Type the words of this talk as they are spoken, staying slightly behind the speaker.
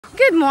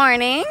Good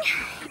morning.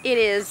 It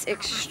is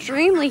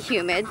extremely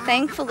humid.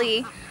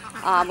 Thankfully,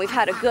 we've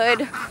had a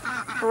good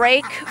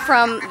break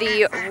from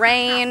the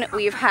rain.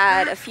 We've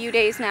had a few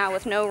days now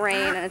with no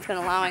rain, and it's been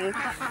allowing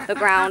the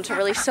ground to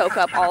really soak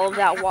up all of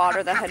that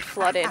water that had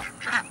flooded.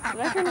 Did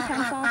I turn the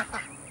fence off?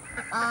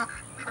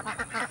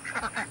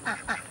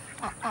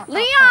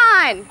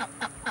 Leon!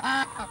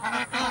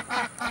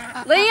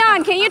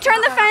 Leon, can you turn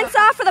the fence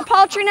off for the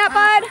poultry net,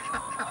 bud?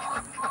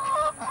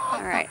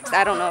 Alright,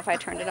 I don't know if I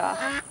turned it off.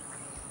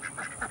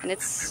 And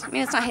it's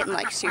not hitting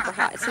like super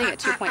hot. It's sitting at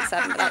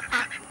 2.7, but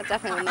that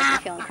definitely will make me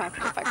feel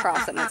uncomfortable if I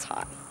cross it and it's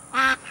hot.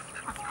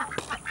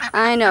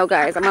 I know,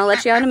 guys. I'm going to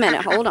let you out in a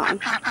minute. Hold on.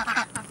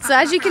 So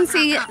as you can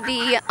see,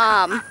 the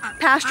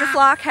pasture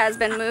flock has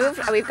been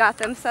moved. We've got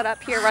them set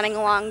up here running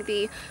along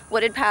the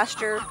wooded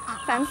pasture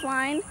fence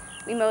line.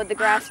 We mowed the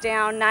grass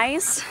down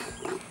nice,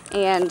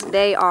 and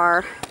they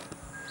are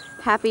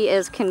happy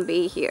as can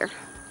be here.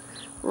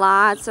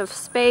 Lots of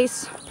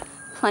space,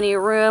 plenty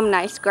of room,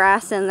 nice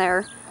grass in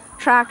their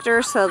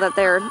tractor so that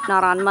they're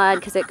not on mud,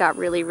 because it got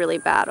really, really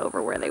bad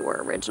over where they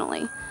were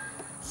originally.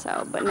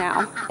 So, but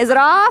now, is it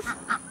off?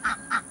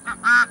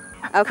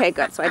 Okay,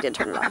 good. So I did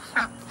turn it off.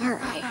 All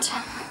right.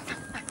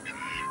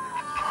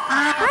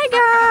 Hi,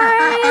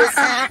 guys.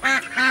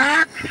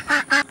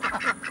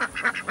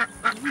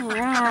 All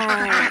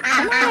right.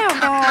 Come on out,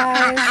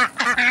 guys.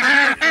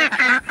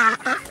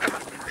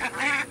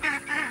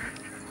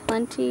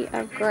 Plenty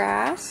of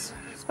grass.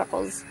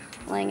 Speckle's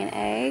laying an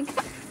egg.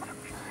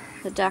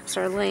 The ducks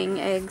are laying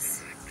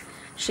eggs.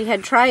 She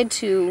had tried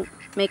to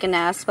make a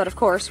nest, but of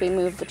course we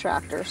moved the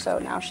tractor, so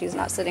now she's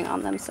not sitting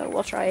on them, so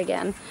we'll try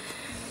again.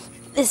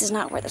 This is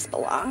not where this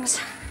belongs.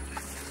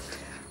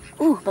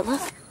 Ooh, but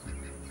look.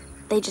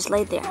 They just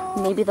laid there.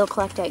 Maybe they'll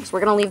collect eggs.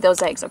 We're gonna leave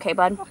those eggs, okay,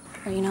 bud?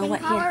 Or you know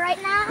what, here.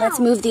 Right now. Let's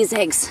move these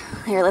eggs.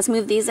 Here, let's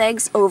move these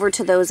eggs over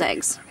to those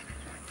eggs.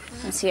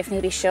 And see if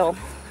maybe she'll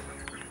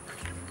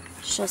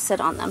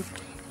sit on them.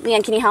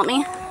 Leanne, can you help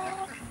me?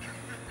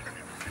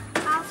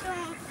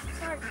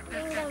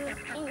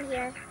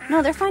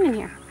 No, they're fine in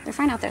here. They're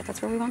fine out there.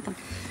 That's where we want them.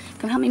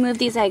 Come help me move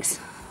these eggs.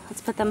 Let's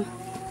put them.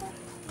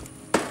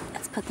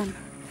 Let's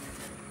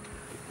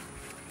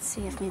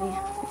see if maybe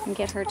we can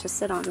get her to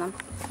sit on them.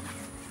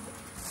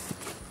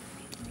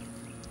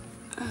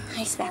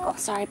 Hi, Speckle.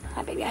 Sorry,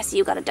 hi, baby. I see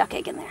you got a duck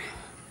egg in there.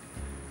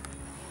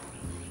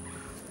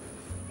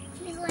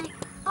 She's like,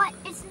 but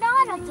it's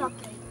not a duck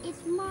egg.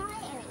 It's my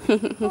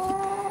egg.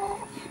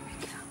 All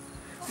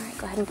right,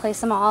 go ahead and place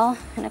them all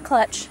in a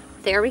clutch.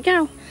 There we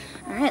go.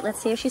 All right, let's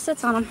see if she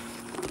sits on them.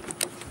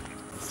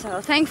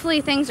 So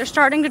thankfully things are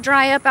starting to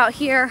dry up out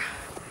here.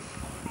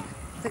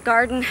 The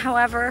garden,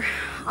 however,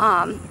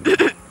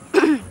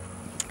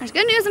 there's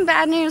good news and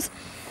bad news.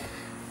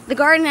 The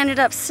garden ended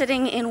up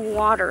sitting in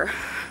water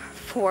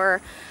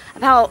for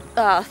about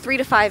 3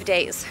 to 5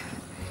 days.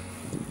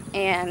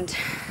 And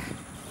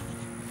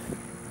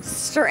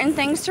certain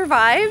things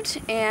survived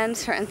and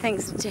certain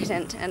things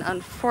didn't. And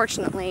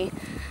unfortunately,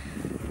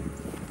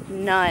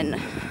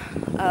 none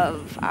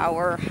of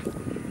our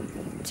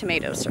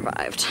tomatoes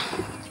survived.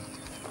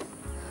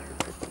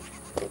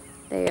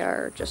 They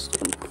are just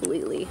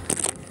completely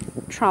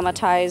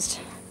traumatized.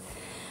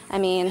 I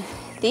mean,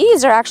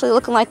 these are actually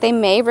looking like they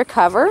may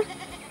recover,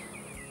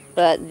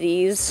 but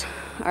these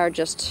are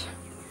just,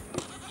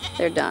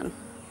 they're done.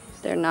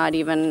 They're not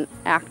even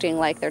acting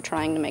like they're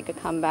trying to make a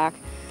comeback.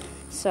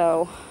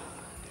 So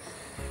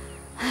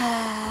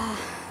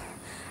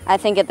I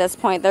think at this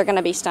point they're going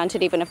to be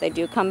stunted even if they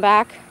do come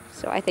back.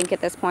 So I think at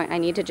this point I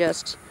need to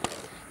just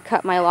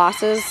cut my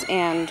losses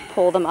and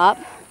pull them up,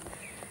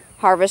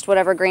 harvest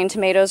whatever green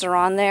tomatoes are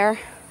on there,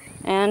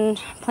 and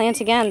plant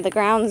again. The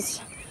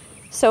ground's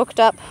soaked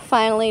up,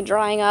 finally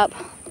drying up.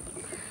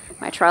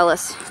 My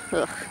trellis,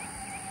 ugh,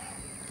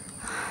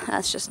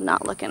 that's just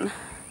not looking.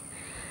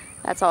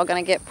 That's all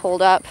gonna get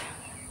pulled up,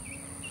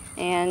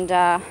 and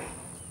I'm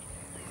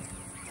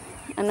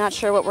not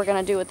sure what we're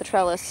gonna do with the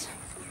trellis.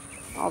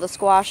 All the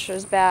squash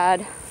is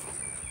bad.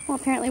 Well,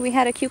 apparently we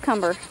had a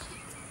cucumber.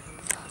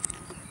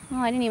 Oh,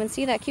 I didn't even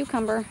see that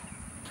cucumber.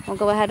 We'll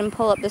go ahead and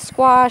pull up the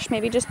squash,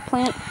 maybe just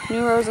plant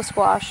new rows of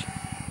squash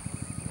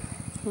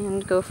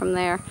and go from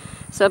there.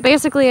 So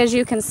basically, as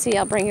you can see,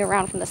 I'll bring you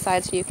around from the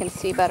side so you can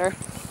see better.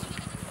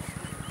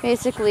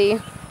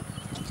 Basically,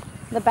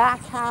 the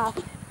back half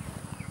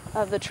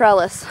of the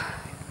trellis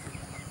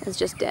is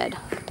just dead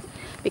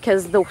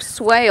because the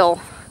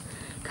swale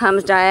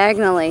comes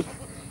diagonally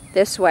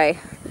this way,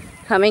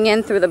 coming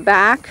in through the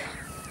back,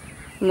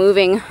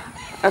 moving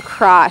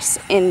across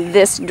in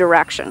this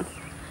direction.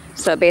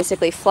 So it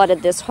basically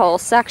flooded this whole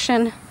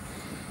section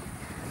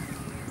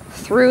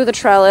through the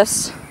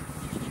trellis,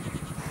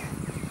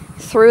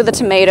 through the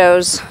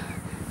tomatoes,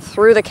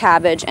 through the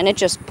cabbage, and it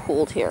just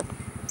pooled here.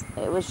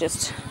 It was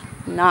just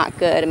not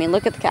good. I mean,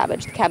 look at the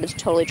cabbage. The cabbage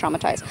is totally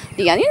traumatized.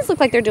 The onions look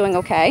like they're doing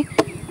okay.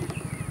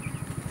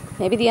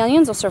 Maybe the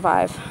onions will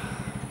survive.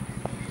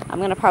 I'm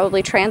going to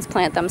probably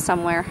transplant them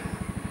somewhere.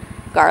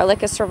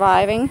 Garlic is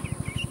surviving.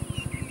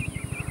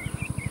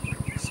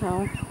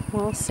 So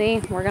we'll see.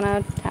 We're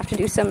going to have to to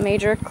do some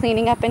major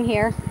cleaning up in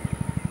here,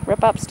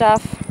 rip up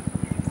stuff,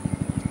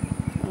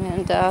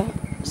 and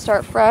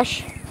start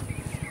fresh.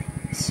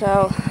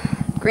 So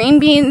green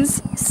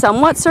beans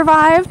somewhat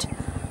survived.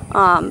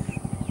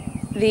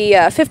 The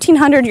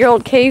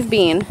 1,500-year-old cave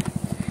bean,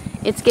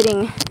 it's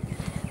getting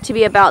to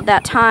be about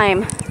that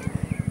time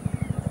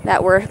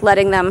that we're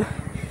letting them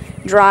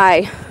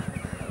dry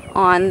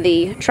on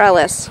the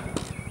trellis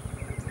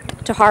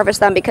to harvest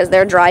them because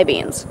they're dry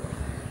beans.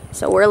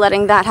 So we're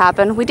letting that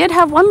happen. We did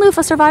have one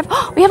loofah survive.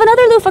 Oh, we have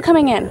another loofah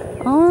coming in.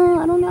 Oh,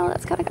 I don't know.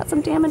 That's kind of got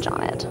some damage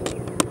on it.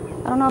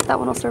 I don't know if that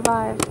one will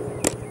survive.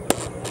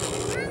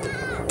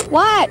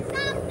 What?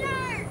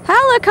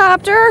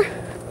 Helicopter!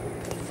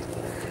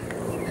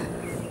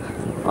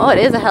 Oh, it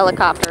is a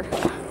helicopter.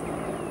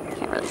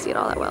 Can't really see it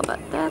all that well, but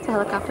that's a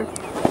helicopter.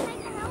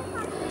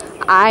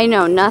 I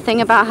know nothing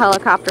about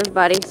helicopters,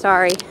 buddy.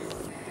 Sorry.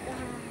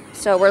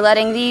 So we're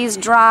letting these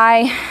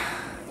dry.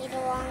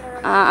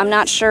 I'm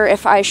not sure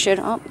if I should,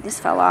 oh, this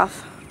fell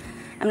off.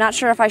 I'm not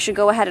sure if I should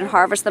go ahead and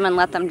harvest them and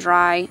let them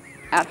dry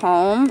at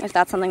home, if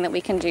that's something that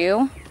we can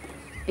do,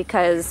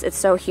 because it's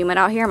so humid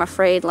out here. I'm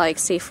afraid, like,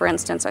 see, for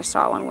instance, I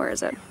saw one, where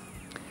is it?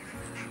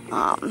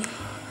 Oh,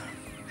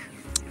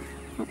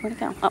 where'd it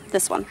go? Oh,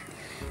 this one.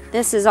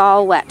 This is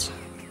all wet.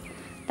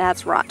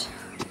 That's rot.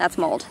 That's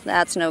mold.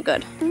 That's no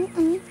good.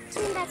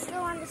 That's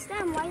still on the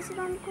stem. Why is it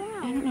on the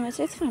ground? I don't know.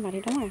 It's fine,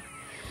 buddy. Don't worry.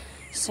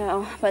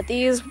 So, but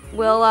these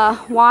will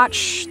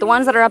watch. The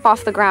ones that are up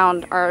off the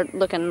ground are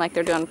looking like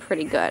they're doing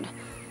pretty good.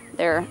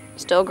 They're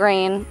still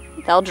green.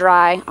 They'll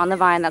dry on the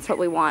vine. That's what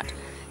we want.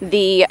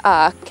 The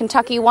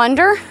Kentucky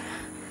Wonder,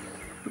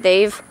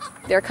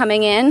 they're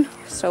coming in.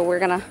 So we're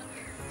gonna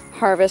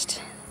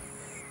harvest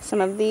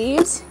some of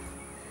these.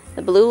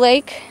 The Blue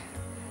Lake,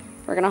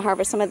 we're gonna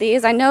harvest some of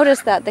these. I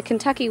noticed that the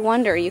Kentucky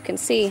Wonder, you can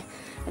see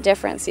a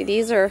difference. See,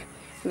 these are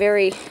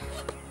very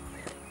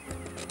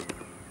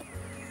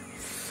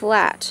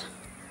flat.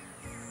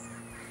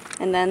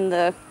 And then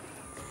the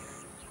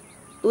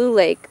Blue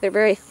Lake, they're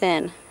very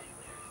thin.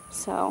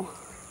 So,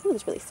 ooh,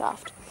 it's really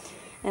soft.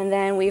 And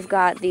then we've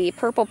got the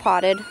purple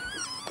potted.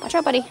 Watch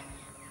out, buddy.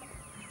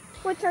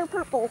 What's our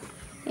purple?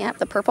 Yeah,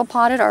 the purple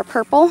potted are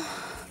purple.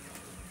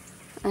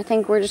 I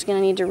think we're just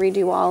gonna need to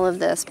redo all of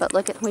this, but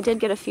look at, we did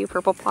get a few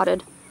purple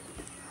potted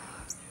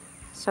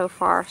so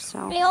far,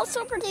 so. They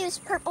also produce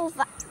purple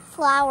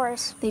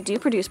flowers. They do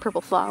produce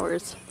purple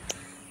flowers.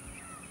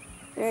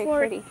 Very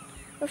pretty.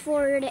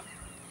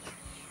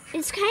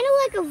 It's kind of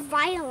like a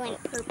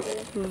violent purple.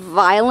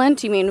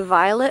 Violent? You mean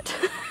violet?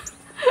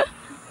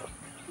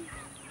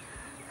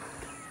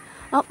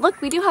 Oh,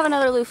 look, we do have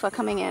another loofah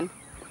coming in.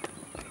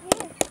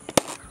 Yeah.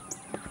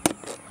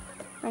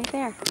 Right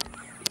there.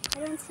 I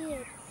don't see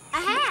it.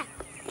 Aha!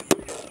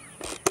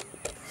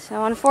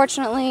 So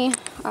unfortunately,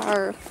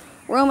 our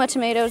Roma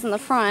tomatoes in the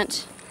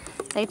front,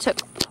 they took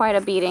quite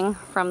a beating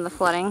from the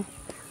flooding.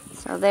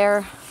 So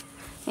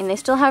they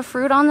still have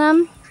fruit on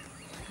them,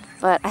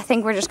 but I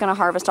think we're just going to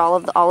harvest all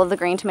of the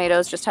green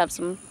tomatoes, just have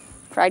some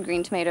fried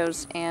green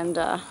tomatoes, and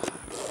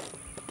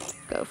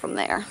go from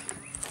there.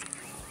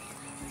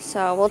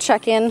 So we'll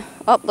check in.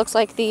 Oh, looks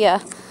like the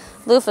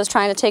loofah's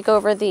trying to take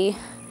over the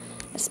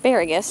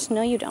asparagus.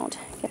 No, you don't.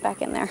 Get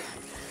back in there.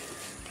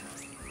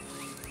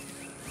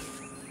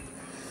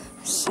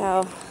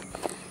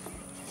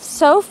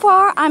 So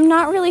far, I'm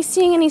not really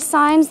seeing any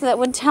signs that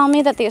would tell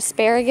me that the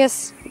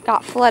asparagus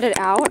got flooded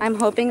out. I'm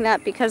hoping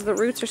that because the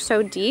roots are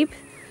so deep,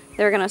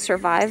 they're going to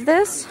survive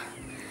this.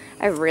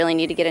 I really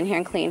need to get in here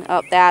and clean.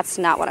 Oh, that's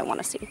not what I want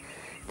to see.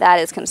 That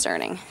is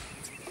concerning.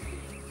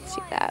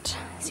 See that?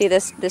 See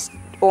this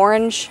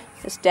orange,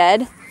 this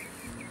dead?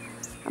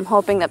 I'm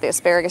hoping that the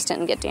asparagus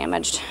didn't get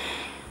damaged.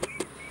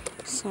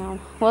 So,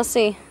 we'll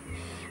see.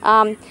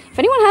 If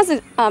anyone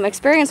has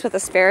experience with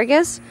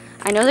asparagus,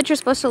 I know that you're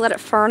supposed to let it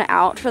fern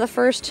out for the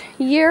first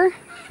year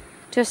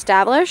to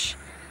establish,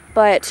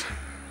 but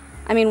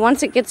I mean,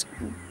 once it gets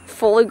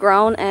fully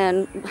grown,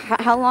 and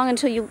how long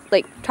until you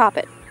like top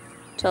it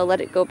to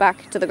let it go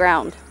back to the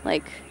ground?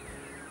 Like,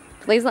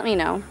 please let me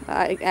know.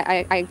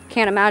 I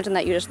can't imagine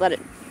that you just let it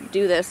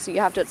do this. You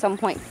have to at some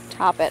point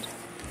top it.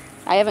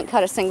 I haven't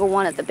cut a single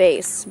one at the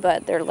base,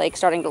 but they're like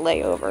starting to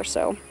lay over,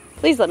 so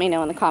please let me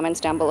know in the comments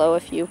down below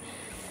if you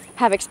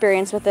have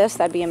experience with this.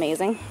 That'd be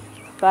amazing.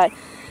 But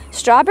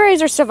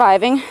strawberries are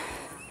surviving.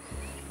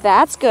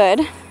 That's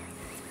good.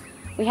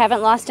 We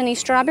haven't lost any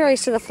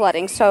strawberries to the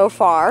flooding so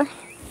far.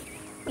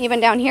 Even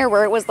down here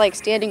where it was like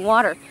standing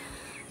water,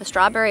 the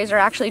strawberries are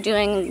actually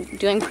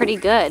doing pretty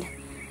good.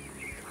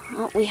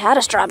 Oh, we had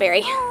a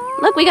strawberry.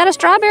 Look, we got a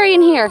strawberry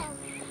in here.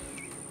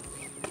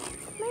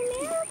 My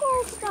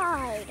marigolds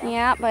died.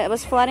 Yeah, but it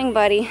was flooding,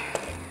 buddy.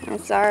 I'm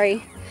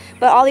sorry.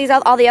 But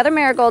all the other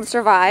marigolds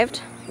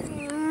survived.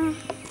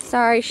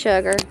 Sorry,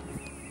 sugar.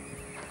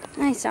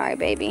 I'm sorry,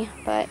 baby,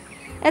 but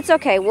it's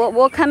okay.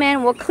 We'll come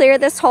in, we'll clear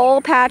this whole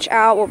patch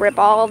out, we'll rip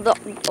all of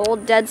the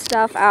old dead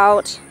stuff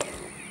out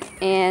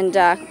and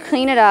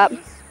clean it up,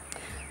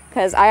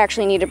 because I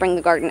actually need to bring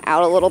the garden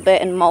out a little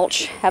bit and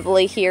mulch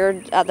heavily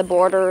here at the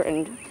border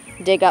and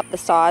dig up the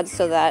sod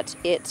so that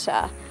it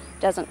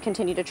doesn't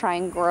continue to try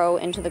and grow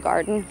into the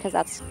garden, because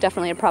that's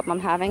definitely a problem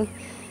I'm having.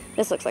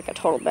 This looks like a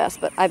total mess,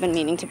 but I've been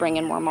meaning to bring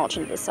in more mulch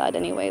into this side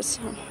anyways.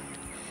 So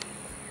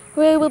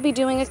we will be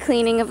doing a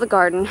cleaning of the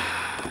garden.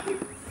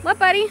 What,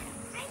 buddy?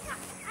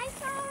 I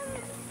saw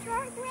a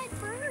short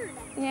red bird.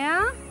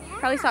 Yeah?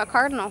 Probably saw a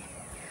cardinal.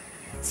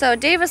 So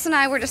Davis and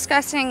I were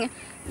discussing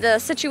the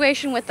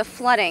situation with the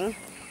flooding,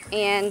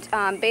 and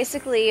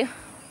basically,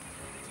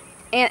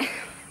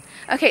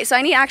 okay, so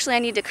I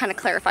need to kind of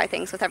clarify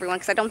things with everyone,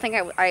 because I don't think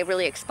I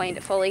really explained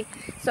it fully.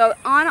 So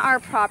on our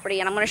property,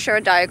 and I'm going to share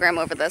a diagram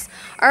over this,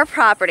 our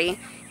property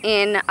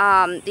in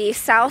the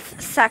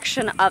south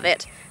section of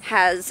it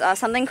has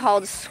something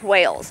called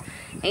swales,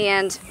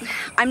 and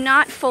I'm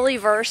not fully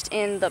versed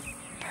in the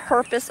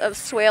purpose of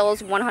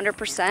swales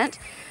 100%,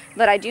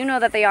 but I do know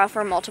that they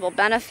offer multiple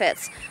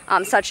benefits,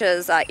 such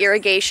as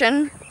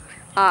irrigation.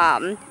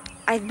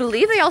 I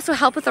believe they also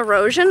help with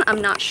erosion.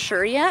 I'm not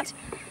sure yet,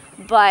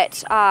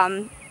 but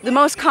the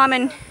most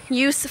common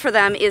use for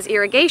them is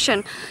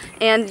irrigation,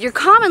 and you're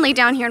commonly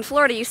down here in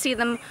Florida, you see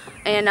them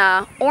in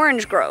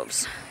orange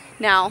groves.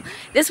 Now,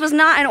 this was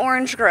not an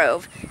orange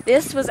grove.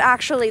 This was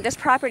actually, this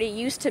property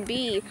used to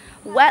be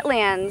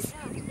wetlands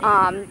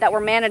that were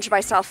managed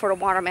by South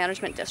Florida Water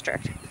Management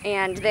District.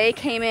 And they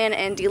came in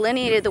and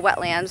delineated the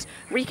wetlands,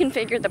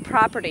 reconfigured the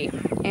property,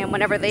 and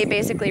whenever they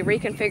basically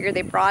reconfigured,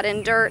 they brought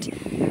in dirt,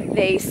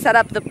 they set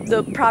up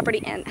the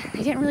property, and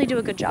they didn't really do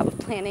a good job of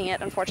planning it.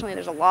 Unfortunately,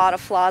 there's a lot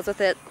of flaws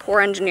with it, poor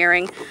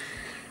engineering.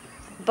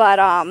 But,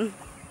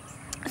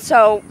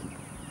 so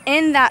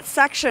in that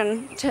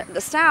section to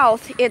the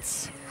south,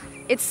 it's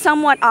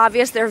somewhat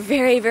obvious. They're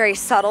very, very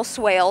subtle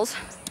swales.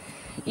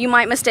 You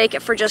might mistake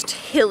it for just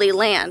hilly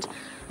land,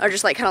 or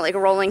just like kind of like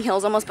rolling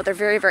hills almost, but they're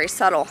very, very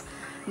subtle.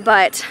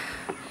 But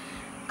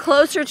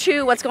closer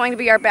to what's going to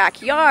be our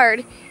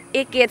backyard,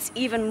 it gets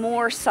even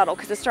more subtle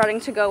because it's starting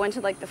to go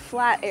into like the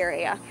flat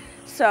area.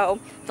 So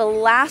the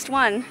last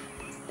one,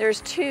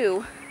 there's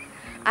two.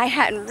 I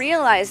hadn't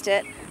realized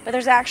it, but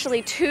there's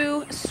actually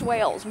two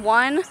swales.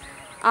 One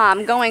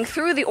going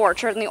through the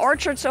orchard, and the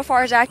orchard so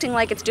far is acting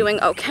like it's doing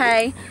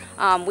okay.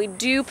 We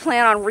do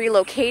plan on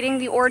relocating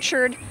the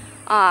orchard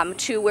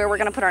to where we're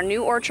going to put our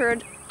new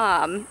orchard,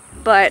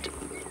 but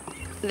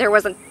there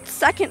was a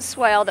second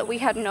swale that we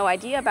had no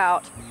idea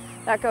about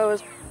that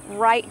goes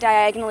right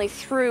diagonally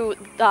through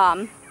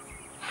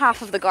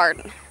half of the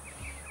garden,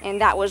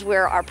 and that was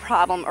where our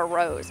problem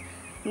arose.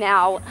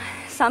 Now,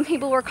 some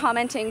people were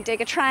commenting,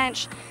 dig a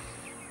trench.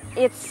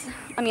 I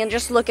mean,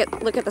 just look at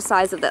the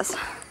size of this.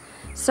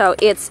 So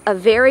it's a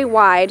very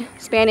wide,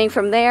 spanning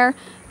from there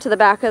to the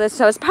back of this,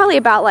 so it's probably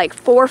about like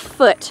 4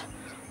 foot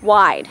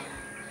wide.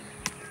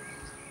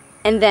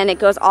 And then it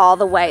goes all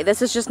the way.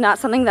 This is just not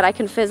something that I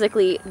can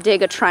physically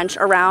dig a trench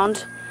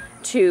around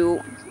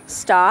to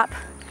stop.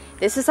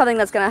 This is something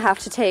that's gonna have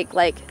to take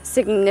like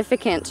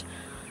significant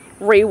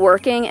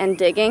reworking and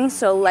digging.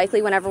 So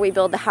likely whenever we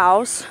build the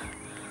house,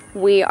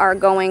 we are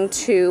going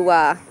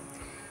to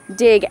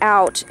dig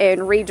out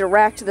and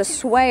redirect the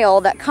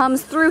swale that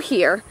comes through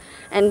here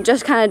and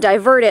just kind of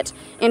divert it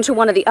into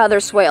one of the other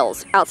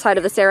swales outside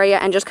of this area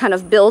and just kind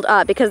of build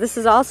up, because this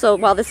is also,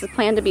 while this is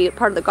planned to be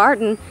part of the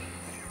garden,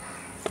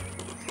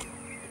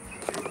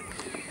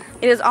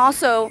 it is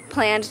also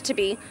planned to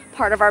be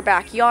part of our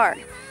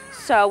backyard.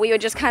 So we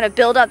would just kind of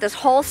build up this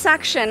whole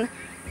section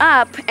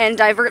up and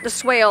divert the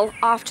swale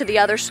off to the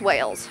other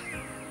swales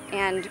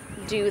and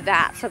do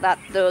that so that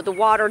the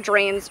water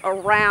drains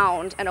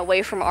around and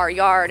away from our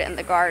yard and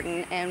the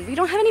garden, and we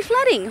don't have any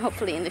flooding,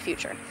 hopefully, in the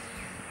future.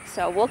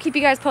 So we'll keep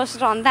you guys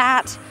posted on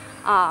that,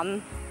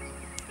 and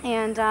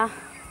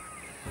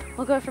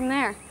we'll go from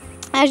there.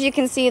 As you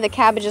can see, the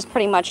cabbage is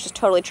pretty much just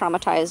totally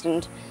traumatized,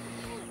 and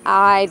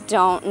I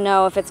don't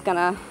know if it's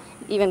gonna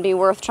even be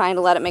worth trying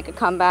to let it make a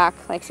comeback.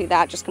 Like, see,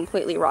 that just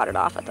completely rotted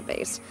off at the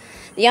base.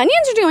 The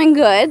onions are doing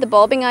good. The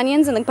bulbing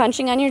onions and the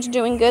bunching onions are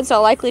doing good, so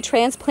I'll likely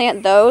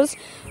transplant those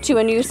to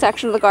a new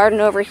section of the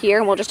garden over here,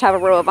 and we'll just have a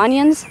row of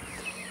onions.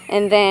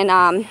 And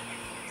then,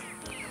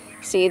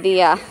 see,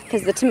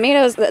 because the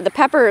tomatoes, the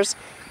peppers,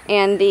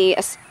 and the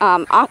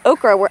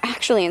okra were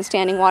actually in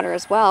standing water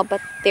as well,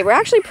 but they were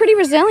actually pretty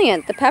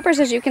resilient. The peppers,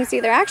 as you can see,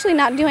 they're actually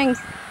not doing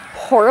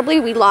horribly.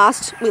 We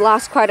lost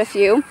quite a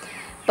few,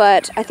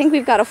 but I think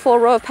we've got a full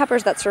row of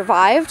peppers that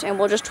survived, and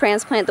we'll just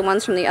transplant the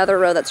ones from the other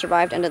row that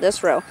survived into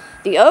this row.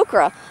 The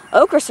okra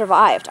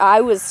survived. I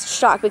was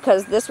shocked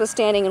because this was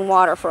standing in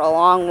water for a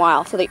long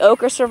while. So the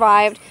okra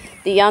survived,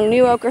 the young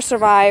new okra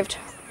survived.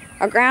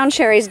 Our ground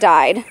cherries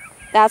died.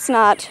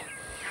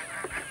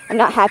 I'm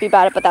not happy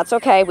about it, but that's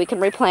okay. We can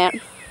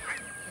replant.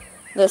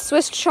 The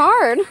Swiss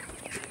chard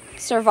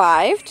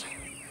survived.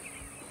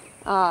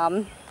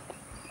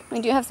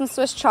 We do have some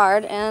Swiss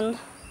chard, and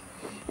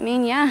I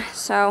mean, yeah,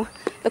 so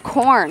the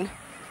corn.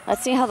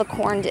 Let's see how the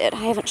corn did. I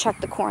haven't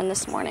checked the corn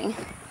this morning.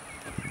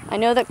 I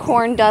know that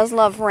corn does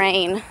love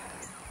rain,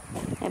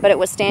 but it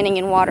was standing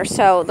in water.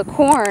 So the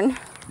corn,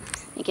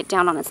 let me get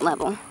down on its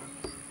level.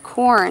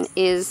 Corn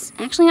is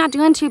actually not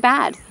doing too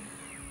bad.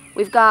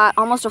 We've got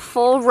almost a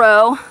full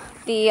row.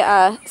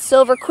 The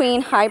Silver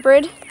Queen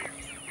hybrid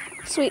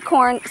sweet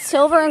corn,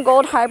 silver and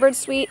gold hybrid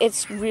sweet.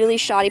 It's really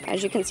shoddy,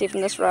 as you can see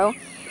from this row.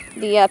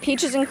 The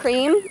peaches and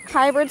cream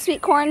hybrid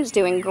sweet corn is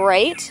doing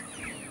great.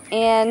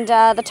 And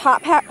the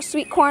top pack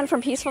sweet corn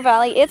from Peaceful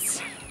Valley,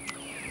 it's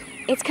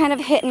kind of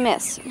hit and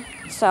miss.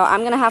 So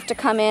I'm gonna have to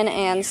come in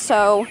and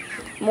sow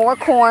more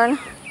corn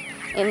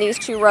in these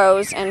 2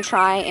 rows and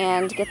try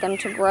and get them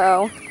to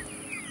grow.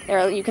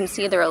 You can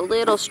see they're a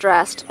little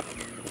stressed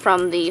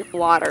from the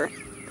water.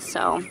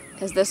 So,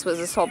 because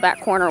this whole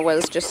back corner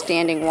was just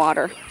standing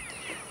water.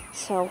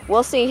 So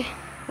we'll see.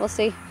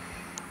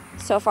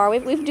 So far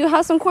we do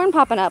have some corn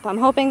popping up. I'm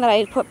hoping that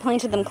I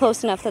planted them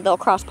close enough that they'll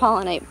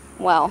cross-pollinate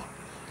well.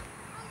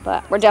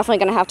 But we're definitely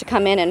going to have to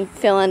come in and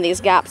fill in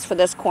these gaps for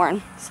this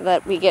corn so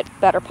that we get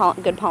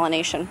good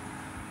pollination.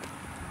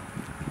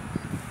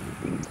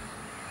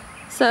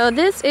 So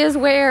this is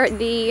where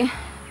the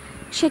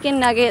chicken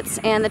nuggets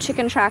and the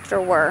chicken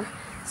tractor were.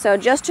 So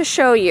just to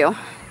show you,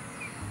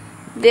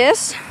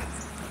 this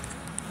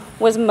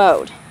was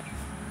mowed.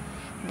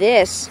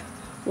 This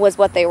was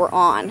what they were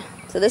on.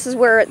 So this is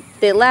where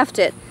they left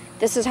it.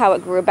 This is how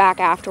it grew back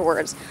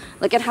afterwards.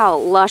 Look at how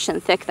lush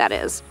and thick that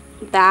is.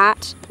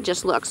 That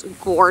just looks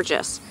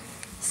gorgeous.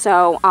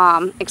 So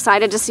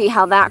excited to see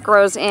how that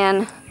grows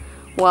in.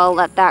 We'll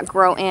let that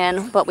grow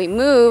in, but we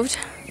moved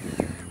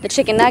the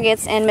chicken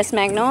nuggets and Miss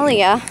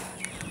Magnolia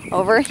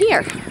over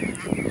here.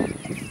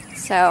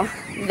 So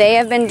they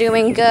have been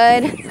doing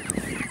good.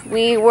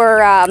 We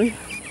were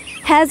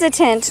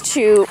hesitant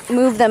to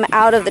move them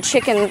out of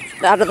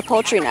the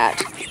poultry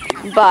net,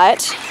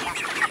 but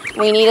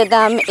we needed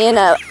them in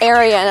an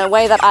area in a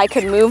way that I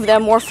could move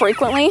them more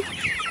frequently.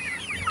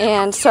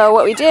 And so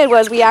what we did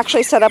was we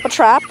actually set up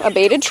a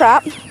baited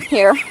trap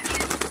here.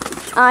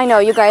 I know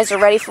you guys are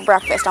ready for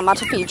breakfast. I'm about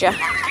to feed you.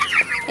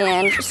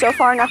 And so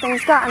far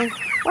nothing's gotten.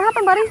 What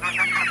happened, buddy?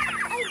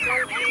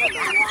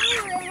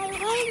 I'm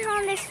landing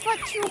on this foot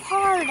too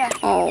hard.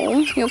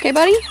 Oh, you okay,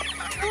 buddy?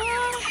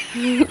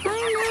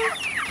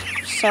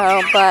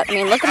 So, but I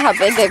mean, look at how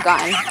big they've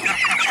gotten.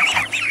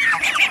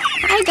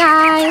 Hi,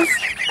 guys.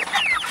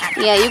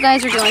 Yeah, you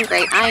guys are doing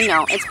great. I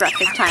know, it's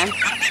breakfast time.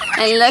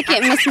 And look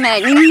at Miss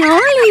Magnolia.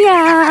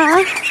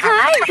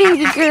 Hi,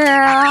 baby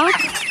girl.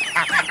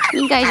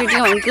 You guys are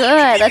doing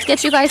good. Let's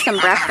get you guys some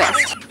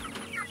breakfast.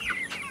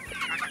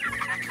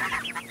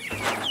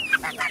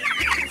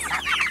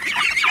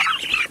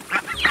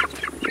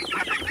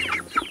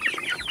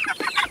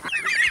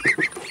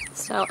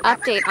 So,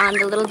 update on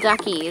the little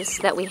duckies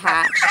that we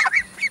hatched.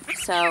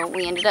 So,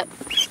 we ended up...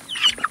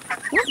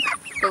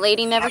 The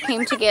lady never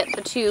came to get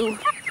the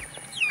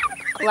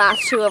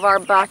last two of our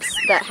bucks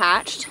that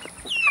hatched.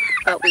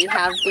 But we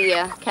have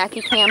the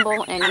Khaki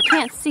Campbell, and you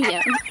can't see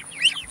him.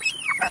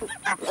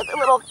 The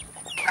little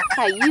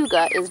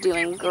Cayuga is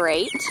doing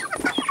great.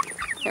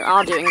 They're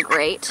all doing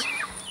great.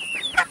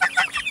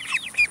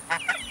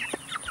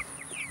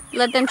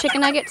 Let them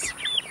chicken nuggets.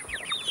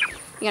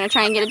 You gonna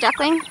try and get a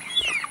duckling?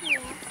 Yeah,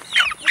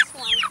 this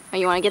one. Or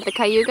you wanna get the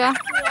Cayuga? Yeah.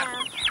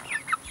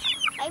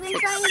 I've been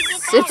trying to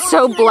get that It's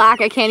so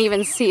black I can't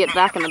even see it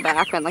back in the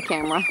back on the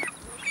camera.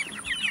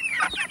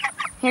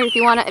 Here, if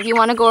you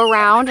wanna go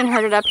around and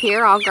herd it up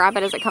here, I'll grab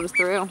it as it comes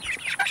through.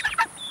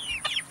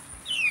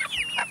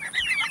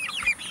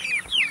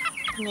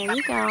 There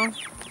you go.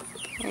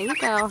 There you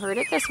go. Herd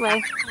it this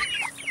way.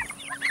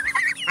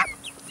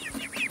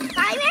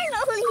 Hi,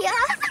 Magnolia.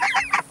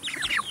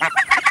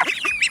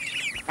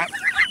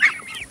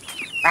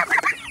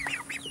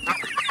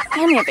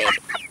 Come here, baby.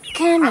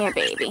 Come here,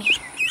 baby.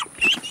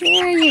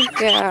 There you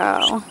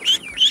go.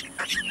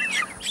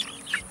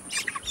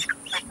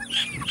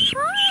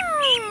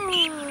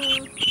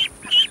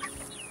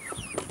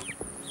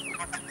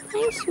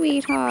 Hi,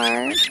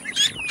 sweetheart.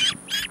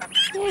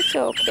 It's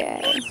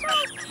okay. It's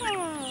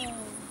okay.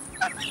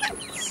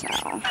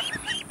 So,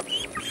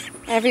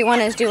 everyone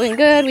is doing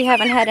good. We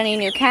haven't had any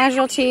new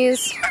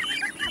casualties.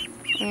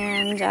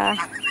 And,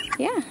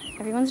 yeah,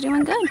 everyone's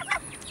doing good.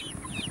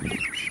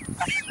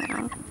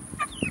 So,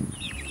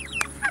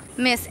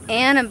 Miss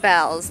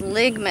Annabelle's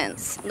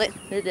ligaments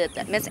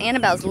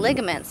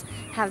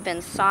have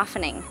been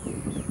softening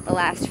the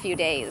last few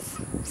days.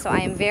 So I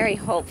am very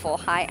hopeful.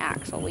 Hi,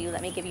 Axel. Will you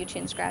let me give you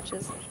chin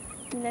scratches?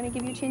 Will you let me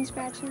give you chin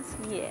scratches?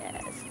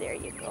 Yes, there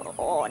you go.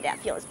 Oh, that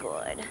feels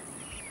good.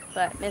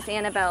 But Miss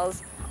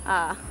Annabelle's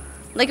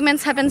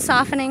ligaments have been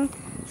softening,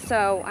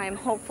 so I'm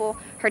hopeful.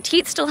 Her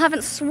teeth still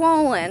haven't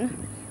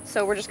swollen,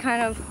 so we're just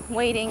kind of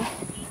waiting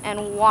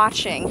and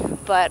watching.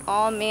 But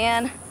oh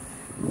man,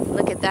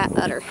 look at that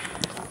udder.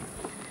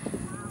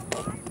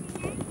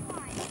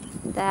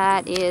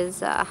 That is,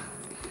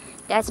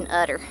 that's an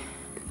udder.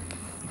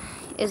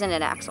 Isn't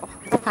it, Axel?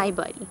 Hi,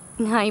 buddy.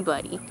 Hi,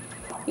 buddy.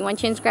 You want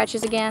chin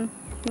scratches again?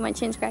 You want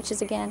chin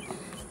scratches again?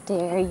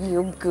 There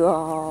you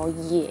go.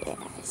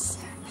 Yes.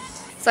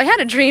 So I had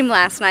a dream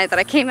last night that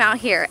I came out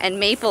here and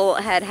Maple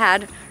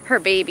had her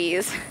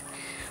babies.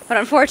 But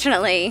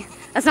unfortunately,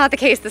 that's not the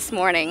case this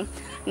morning.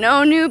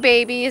 No new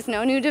babies,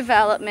 no new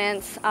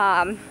developments.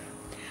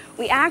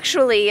 We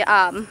actually,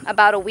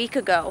 about a week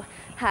ago,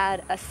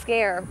 had a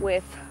scare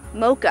with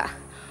Mocha,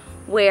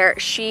 where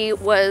she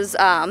was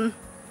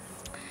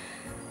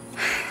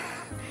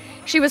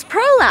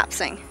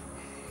prolapsing.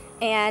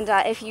 And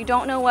if you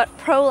don't know what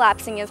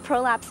prolapsing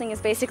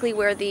is basically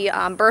where the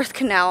birth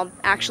canal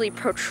actually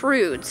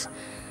protrudes.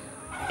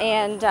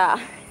 And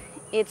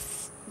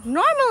it's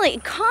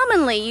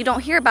commonly you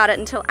don't hear about it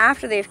until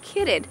after they've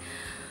kidded,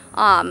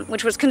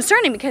 which was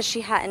concerning because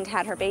she hadn't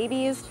had her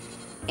babies.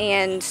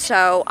 And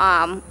so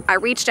I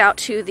reached out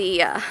to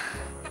the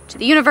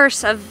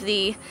universe of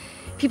the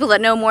people that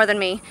know more than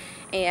me,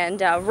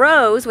 and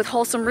Rose with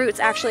Wholesome Roots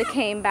actually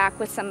came back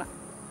with some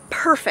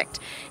perfect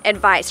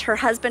advice. Her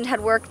husband had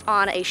worked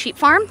on a sheep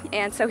farm,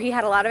 and so he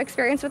had a lot of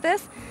experience with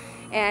this,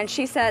 and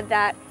she said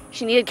that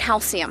she needed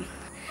calcium.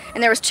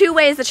 And there was 2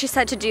 ways that she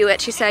said to do it.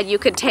 She said you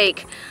could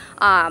take,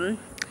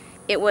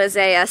 it was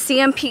a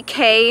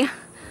CMPK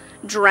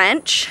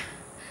drench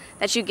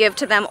that you give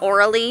to them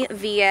orally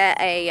via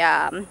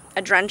a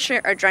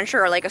drencher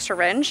or like a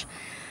syringe.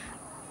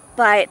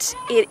 But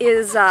it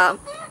is,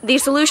 the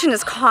solution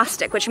is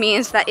caustic, which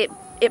means that it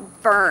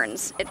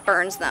burns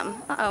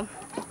them. Uh-oh.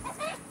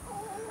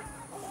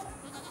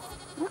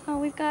 Uh-oh,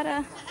 we've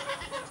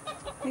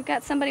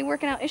got somebody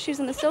working out issues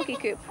in the silky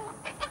coop.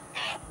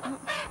 Oh,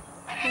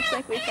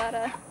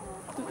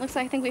 looks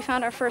like I think we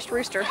found our first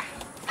rooster.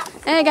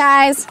 Hey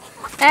guys,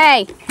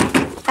 hey,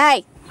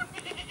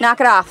 knock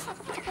it off.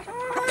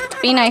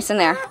 Be nice in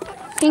there.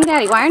 King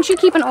Daddy, why aren't you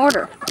keeping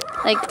order?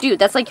 Like, dude,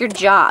 that's like your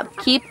job.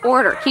 Keep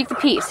order, keep the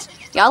peace.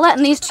 Y'all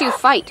letting these 2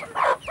 fight.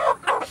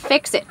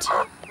 Fix it.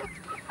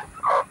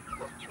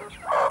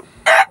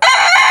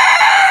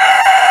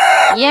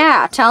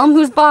 Yeah, tell them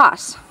who's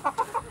boss.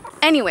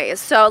 Anyways,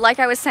 so like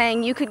I was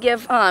saying, you could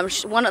give,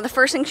 one of the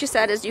first things she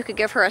said is you could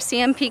give her a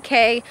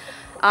CMPK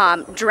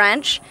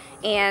drench,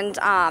 and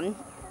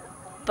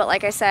but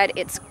like I said,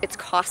 it's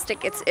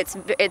caustic.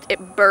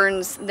 It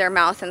burns their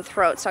mouth and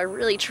throat. So I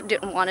really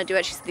didn't want to do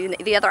it. She said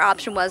the other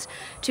option was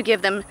to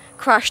give them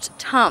crushed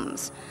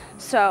Tums.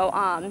 So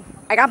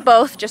I got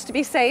both just to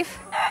be safe,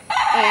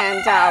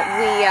 and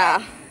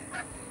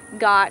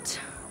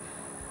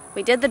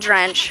we did the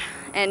drench.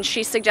 And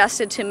she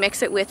suggested to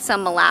mix it with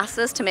some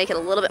molasses to make it a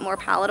little bit more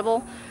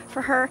palatable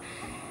for her.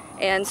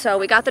 And so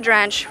we got the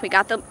drench, we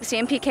got the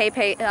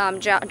CMPK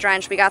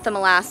drench, we got the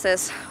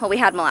molasses. Well, we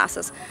had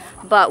molasses,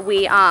 but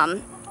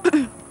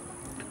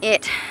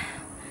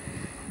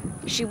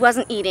she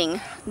wasn't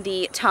eating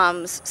the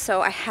Tums,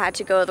 so I had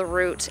to go the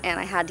route and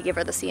I had to give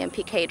her the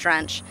CMPK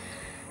drench.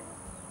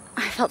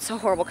 I felt so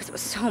horrible because it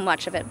was so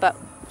much of it, but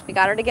we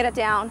got her to get it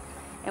down.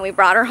 And we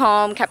brought her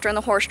home, kept her in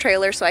the horse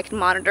trailer so I could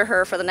monitor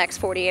her for the next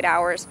 48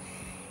 hours.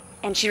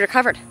 And she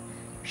recovered.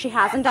 She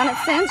hasn't done it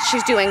since.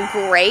 She's doing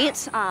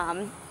great.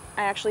 I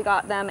actually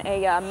got them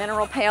a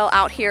mineral pail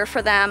out here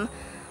for them,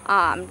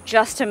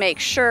 just to make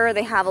sure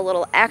they have a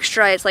little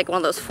extra. It's like one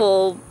of those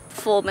full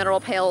mineral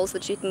pails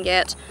that you can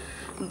get.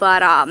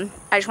 But I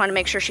just wanted to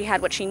make sure she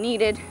had what she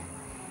needed.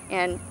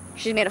 And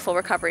she's made a full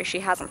recovery.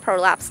 She hasn't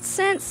prolapsed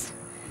since.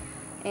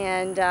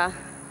 And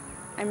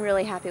I'm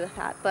really happy with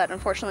that, but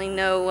unfortunately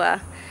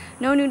no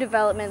new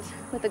developments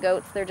with the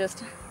goats. They're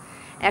just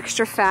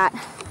extra fat.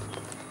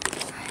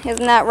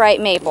 Isn't that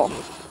right, Maple?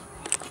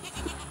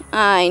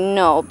 I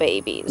know,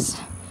 babies.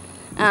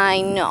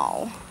 I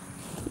know.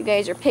 You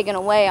guys are pigging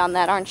away on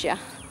that, aren't you?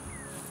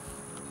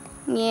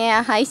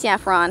 Yeah, hi,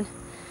 Saffron.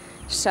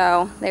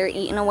 So they're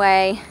eating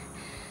away.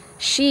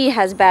 She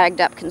has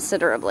bagged up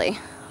considerably.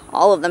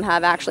 All of them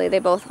have, actually. They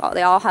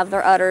all have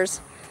their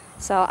udders.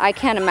 So I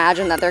can't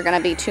imagine that they're going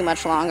to be too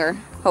much longer.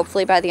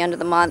 Hopefully by the end of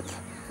the month,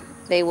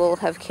 they will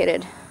have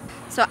kidded.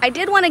 So I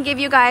did want to give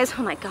you guys,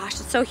 oh my gosh,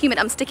 it's so humid.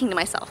 I'm sticking to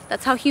myself.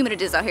 That's how humid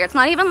it is out here. It's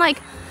not even like,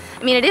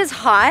 I mean, it is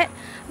hot,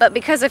 but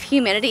because of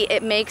humidity,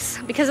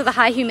 because of the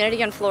high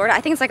humidity in Florida,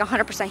 I think it's like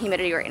 100%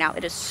 humidity right now.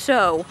 It is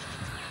so,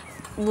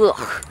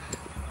 ugh,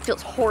 it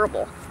feels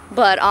horrible.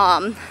 But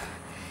I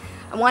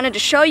wanted to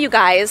show you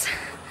guys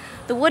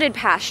the wooded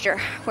pasture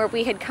where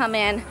we had come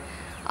in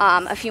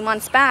a few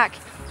months back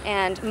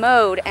and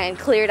mowed and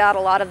cleared out a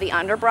lot of the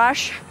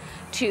underbrush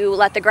to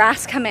let the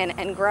grass come in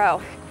and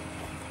grow.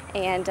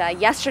 And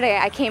yesterday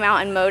I came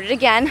out and mowed it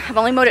again. I've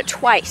only mowed it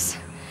twice,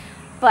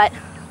 but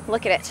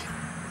look at it.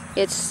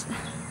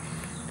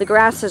 The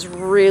grass has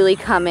really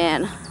come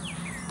in,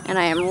 and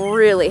I am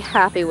really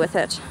happy with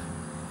it.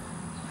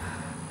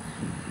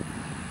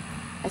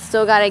 I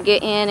still gotta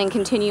get in and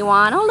continue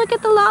on. Oh, look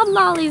at the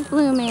loblollies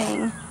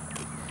blooming.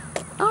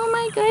 Oh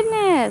my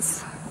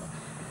goodness.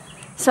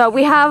 So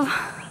we have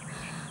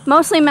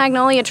mostly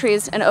magnolia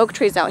trees and oak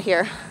trees out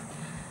here,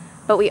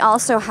 but we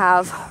also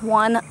have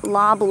one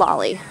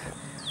loblolly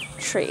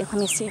tree. Let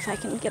me see if I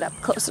can get up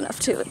close enough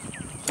to it.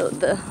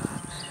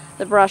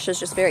 The brush is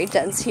just very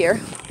dense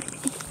here.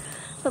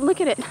 But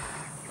look at it.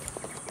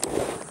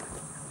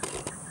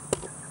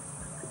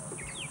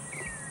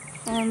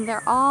 And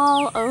they're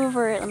all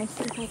over it. Let me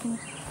see if I can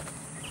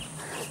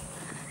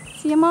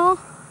see them all.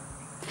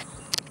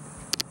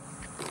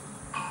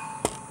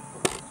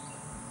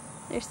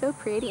 They're so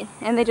pretty.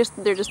 And they're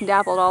just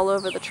dappled all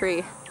over the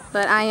tree.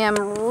 But I am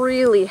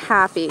really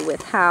happy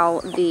with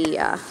how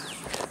the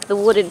the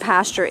wooded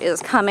pasture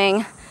is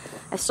coming.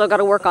 I still got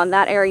to work on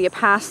that area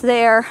past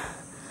there.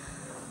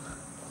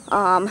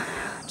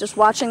 Just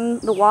watching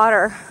the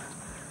water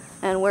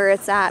and where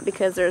it's at,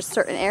 because there's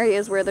certain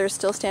areas where there's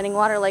still standing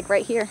water, like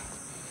right here.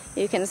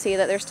 You can see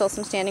that there's still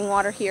some standing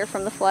water here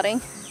from the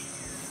flooding,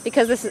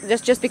 because this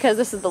is just because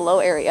this is the low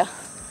area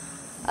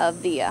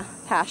of the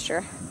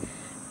pasture.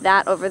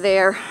 That over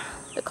there,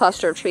 the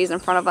cluster of trees in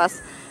front of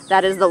us,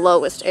 that is the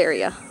lowest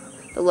area,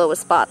 the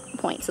lowest spot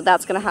point. So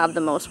that's gonna have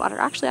the most water.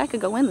 Actually, I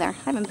could go in there.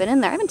 I haven't been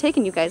in there. I haven't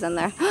taken you guys in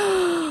there.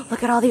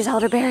 Look at all these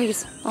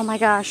elderberries. Oh my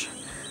gosh.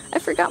 I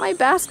forgot my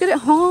basket at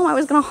home. I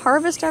was gonna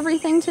harvest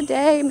everything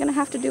today. I'm gonna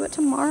have to do it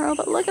tomorrow,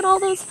 but look at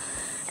all those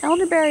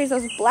elderberries,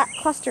 those black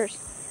clusters.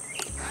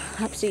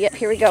 So yep,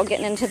 here we go,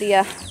 getting into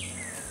the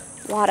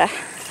water.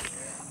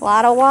 A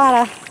lot of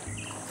water.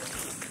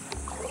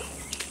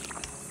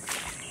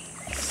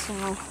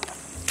 So,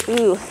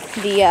 ooh,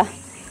 the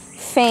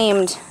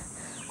famed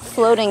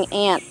floating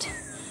ant.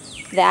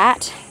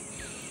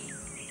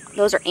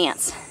 Those are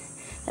ants.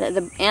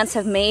 The ants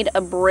have made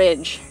a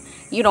bridge.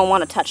 You don't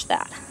want to touch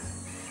that.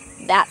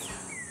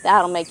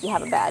 That'll make you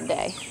have a bad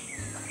day.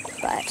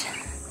 But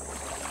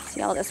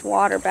see all this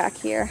water back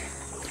here.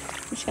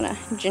 I'm just gonna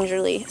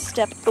gingerly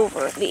step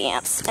over the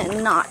ants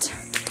and not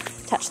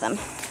touch them.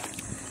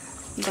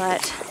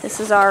 But this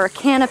is our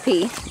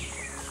canopy,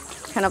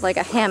 kind of like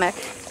a hammock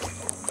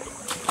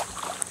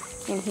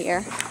in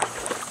here.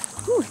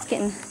 Ooh, it's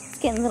getting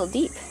a little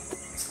deep.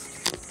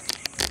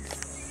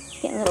 It's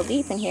getting a little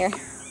deep in here.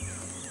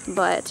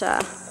 But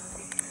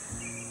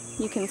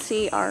you can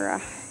see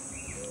our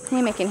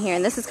hammock in here,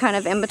 and this is kind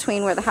of in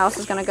between where the house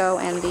is gonna go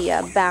and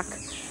the back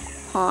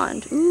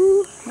pond.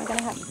 Ooh, am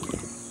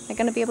I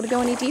gonna be able to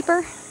go any deeper?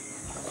 Am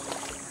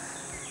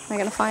I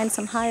gonna find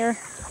some higher?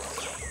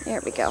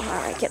 There we go. All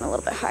right, getting a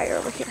little bit higher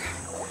over here.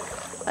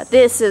 But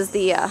this is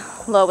the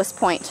lowest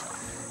point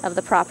of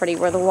the property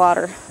where the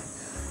water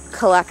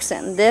collects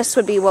in. This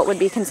would be what would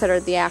be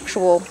considered the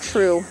actual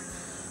true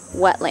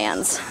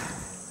wetlands.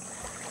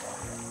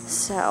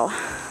 So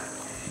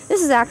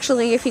this is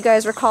actually, if you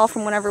guys recall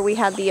from whenever we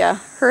had the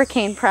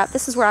hurricane prep,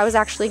 this is where I was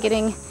actually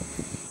getting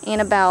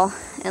Annabelle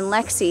and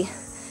Lexi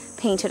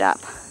painted up.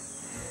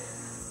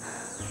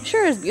 I'm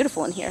sure it's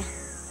beautiful in here.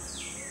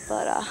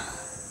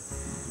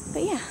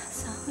 But yeah,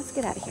 so let's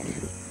get out of here.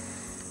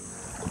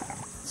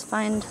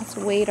 Let's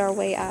wade our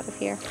way out of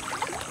here.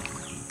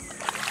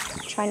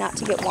 Try not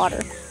to get water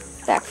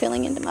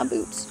backfilling into my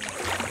boots.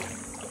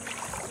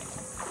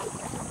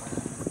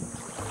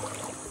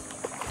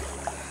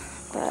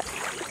 But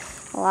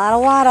a lot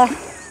of water.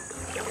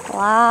 A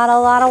lot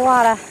of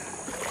water.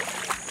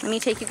 Let me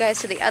take you guys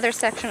to the other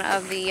section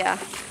of the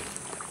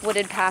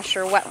wooded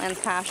pasture,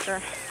 wetlands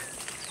pasture.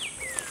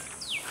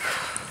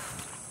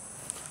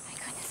 My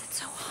goodness, it's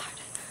so hot.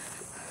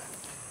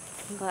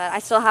 But I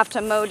still have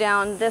to mow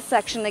down this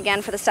section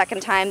again for the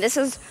second time.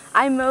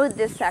 I mowed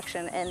this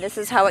section, and this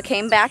is how it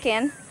came back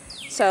in.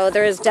 So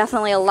there is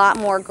definitely a lot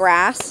more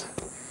grass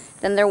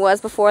than there was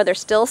before. There's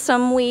still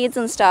some weeds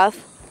and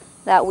stuff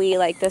that we,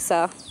 like this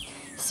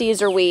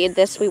Caesar weed,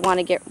 this we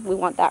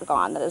want that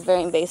gone. That is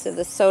very invasive,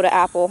 this soda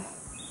apple.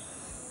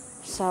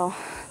 So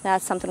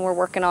that's something we're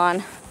working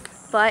on.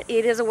 But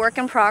it is a work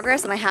in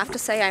progress, and I have to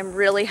say I'm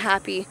really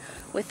happy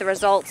with the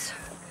results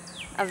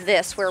of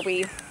this, where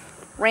we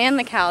ran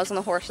the cows and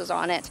the horses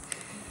on it.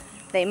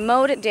 They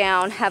mowed it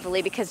down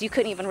heavily because you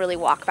couldn't even really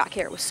walk back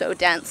here. It was so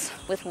dense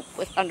with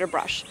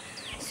underbrush.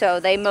 So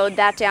they mowed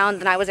that down,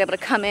 then I was able to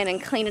come in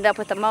and clean it up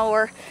with the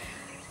mower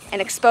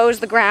and expose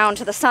the ground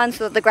to the sun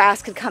so that the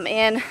grass could come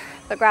in.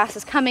 The grass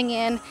is coming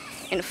in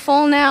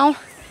full now,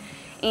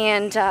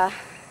 and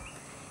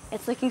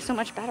it's looking so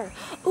much better.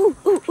 Ooh,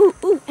 ooh, ooh,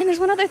 ooh, and there's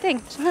one other thing.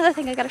 There's another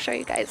thing I gotta show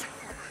you guys.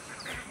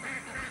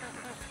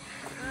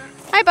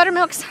 Hi,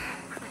 Buttermilks.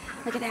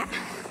 Look at that.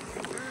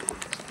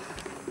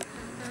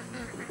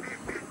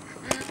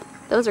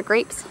 Those are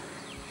grapes.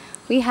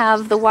 We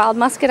have the wild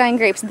muscadine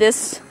grapes.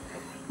 This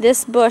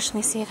bush, let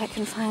me see if I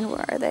can find,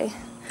 where are they?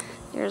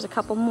 There's a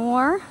couple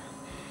more,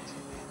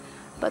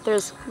 but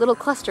there's little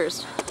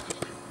clusters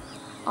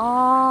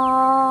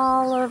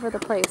all over the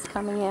place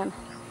coming in.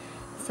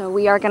 So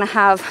we are gonna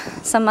have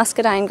some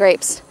muscadine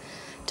grapes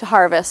to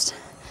harvest,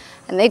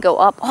 and they go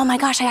up. Oh my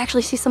gosh, I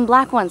actually see some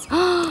black ones.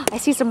 I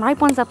see some ripe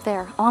ones up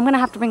there. Oh, I'm gonna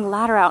have to bring the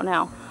ladder out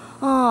now.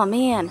 Oh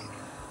man.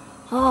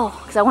 Oh,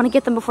 because I want to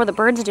get them before the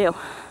birds do.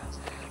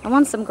 I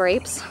want some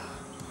grapes.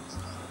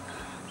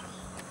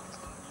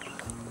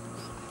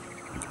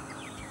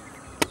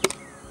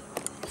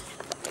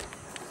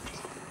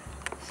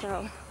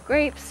 So,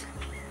 grapes,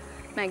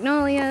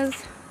 magnolias,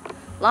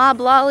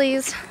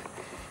 loblollies.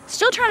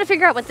 Still trying to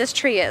figure out what this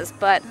tree is,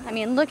 but I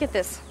mean, look at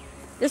this.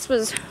 This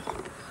was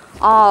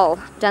all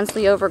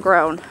densely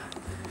overgrown.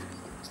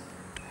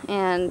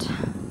 And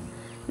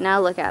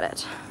now look at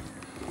it.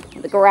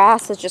 The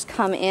grass has just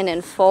come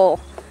in full.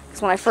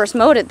 Because when I first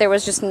mowed it, there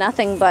was just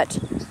nothing but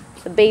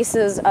the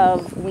bases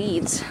of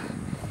weeds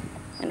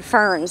and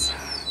ferns.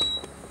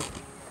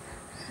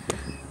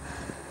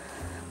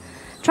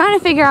 I'm trying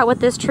to figure out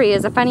what this tree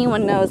is. If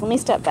anyone knows, let me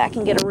step back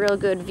and get a real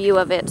good view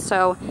of it.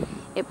 So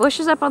it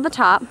bushes up on the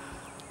top.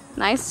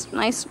 Nice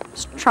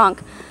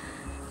trunk.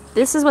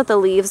 This is what the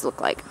leaves look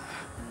like.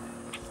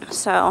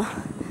 So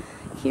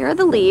here are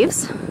the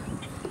leaves.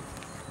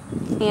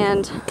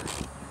 And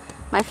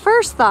my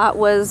first thought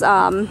was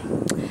a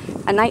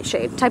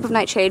nightshade, type of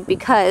nightshade,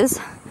 because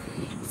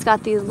it's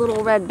got these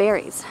little red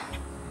berries.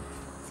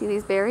 See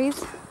these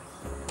berries?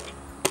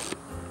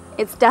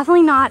 It's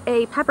definitely not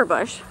a pepper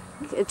bush.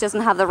 It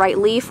doesn't have the right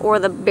leaf or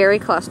the berry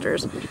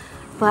clusters.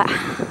 But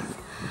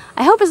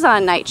I hope it's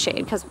not a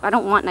nightshade, because I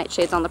don't want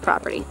nightshades on the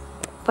property.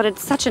 But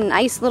it's such a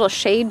nice little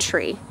shade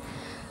tree.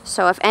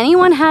 So if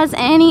anyone has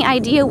any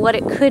idea what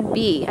it could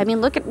be, I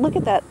mean, look at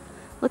that.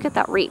 Look at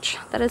that reach.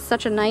 That is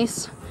such a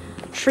nice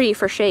tree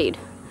for shade.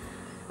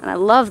 And I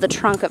love the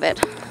trunk of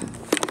it.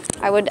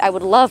 I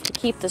would love to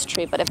keep this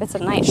tree, but if it's a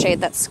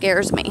nightshade, that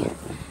scares me.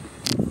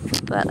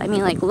 But I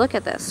mean, like, look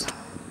at this.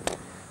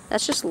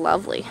 That's just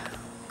lovely.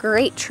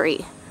 Great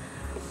tree.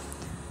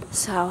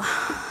 So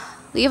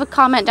leave a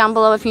comment down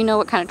below if you know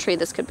what kind of tree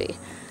this could be,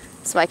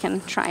 so I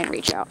can try and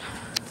reach out.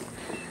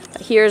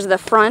 But here's the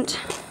front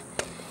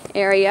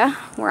area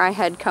where I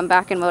had come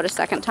back and mowed a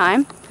second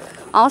time.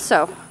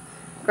 Also,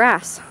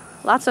 grass.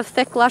 Lots of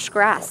thick, lush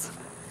grass.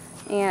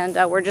 And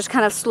we're just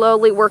kind of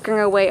slowly working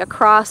our way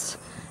across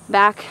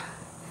back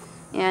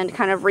and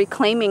kind of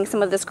reclaiming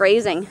some of this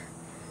grazing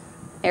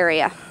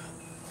area.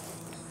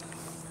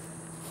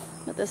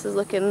 But this is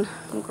looking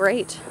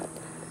great.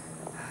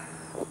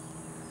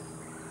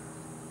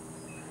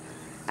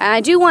 And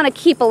I do want to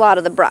keep a lot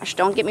of the brush,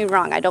 don't get me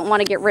wrong. I don't want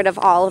to get rid of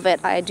all of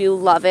it. I do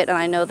love it, and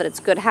I know that it's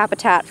good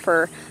habitat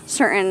for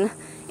certain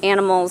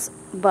animals,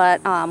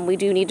 but we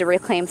do need to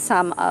reclaim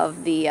some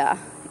of the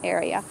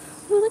area.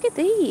 Ooh, look at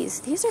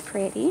these. These are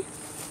pretty.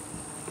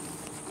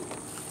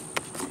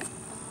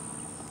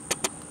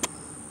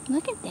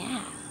 Look at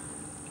that.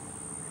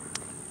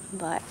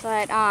 But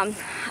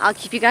I'll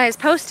keep you guys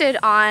posted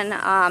on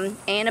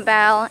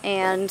Annabelle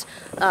and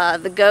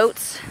the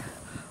goats.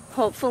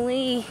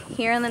 Hopefully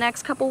here in the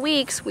next couple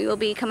weeks we will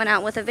be coming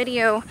out with a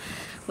video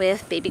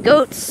with baby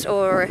goats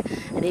or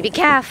a baby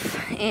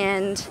calf,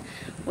 and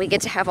we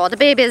get to have all the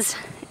babies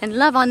and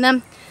love on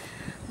them.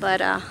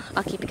 But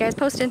I'll keep you guys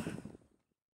posted.